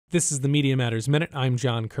This is the Media Matters Minute. I'm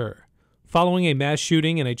John Kerr. Following a mass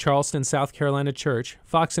shooting in a Charleston, South Carolina church,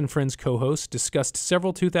 Fox and Friends co-hosts discussed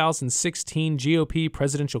several 2016 GOP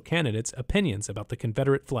presidential candidates' opinions about the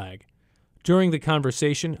Confederate flag. During the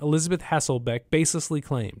conversation, Elizabeth Hasselbeck baselessly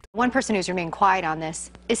claimed, "One person who's remained quiet on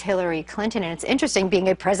this is Hillary Clinton, and it's interesting being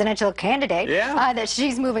a presidential candidate that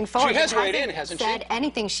she's moving forward. She has weighed in, hasn't she? Said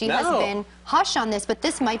anything. She has been hush on this, but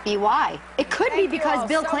this might be why. It could be because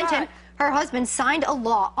Bill Clinton, her husband, signed a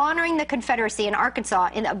law honoring the Confederacy in Arkansas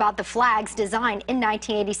about the flag's design in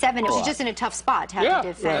 1987. It was just in a tough spot to have to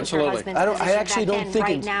defend her husband's position I actually back don't then, think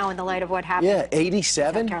right now in the light of what happened. Yeah,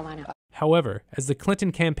 87? In South Carolina. However, as the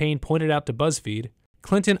Clinton campaign pointed out to BuzzFeed,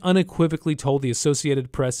 Clinton unequivocally told the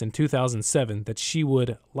Associated Press in 2007 that she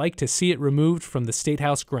would like to see it removed from the State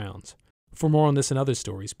House grounds. For more on this and other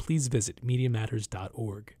stories, please visit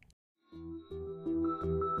MediaMatters.org.